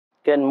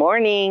Good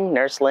morning,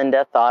 Nurse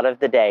Linda. Thought of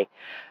the day.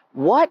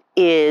 What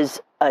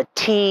is a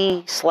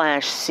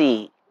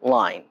T/C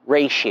line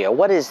ratio?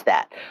 What is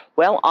that?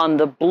 Well, on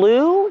the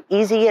blue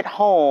Easy at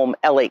Home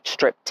LH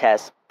strip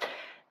test,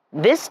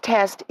 this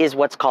test is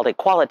what's called a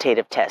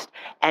qualitative test,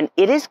 and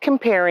it is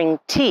comparing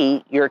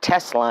T, your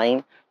test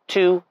line,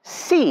 to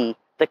C,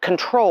 the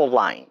control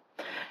line.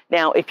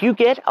 Now, if you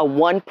get a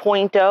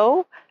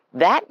 1.0,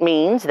 that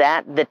means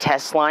that the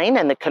test line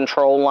and the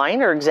control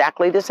line are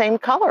exactly the same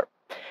color.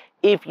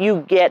 If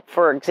you get,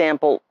 for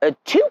example, a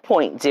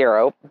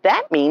 2.0,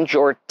 that means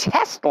your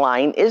test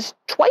line is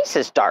twice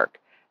as dark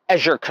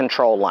as your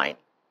control line.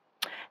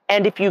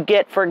 And if you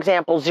get, for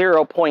example,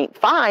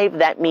 0.5,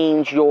 that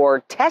means your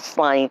test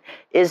line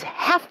is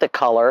half the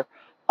color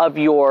of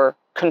your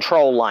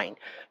control line.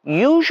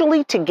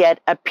 Usually to get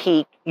a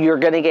peak, you're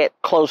going to get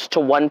close to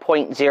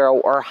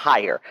 1.0 or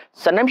higher.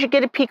 Sometimes you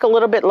get a peak a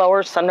little bit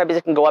lower. Sometimes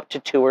it can go up to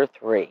 2 or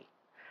 3.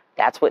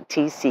 That's what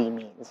TC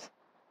means.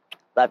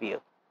 Love you.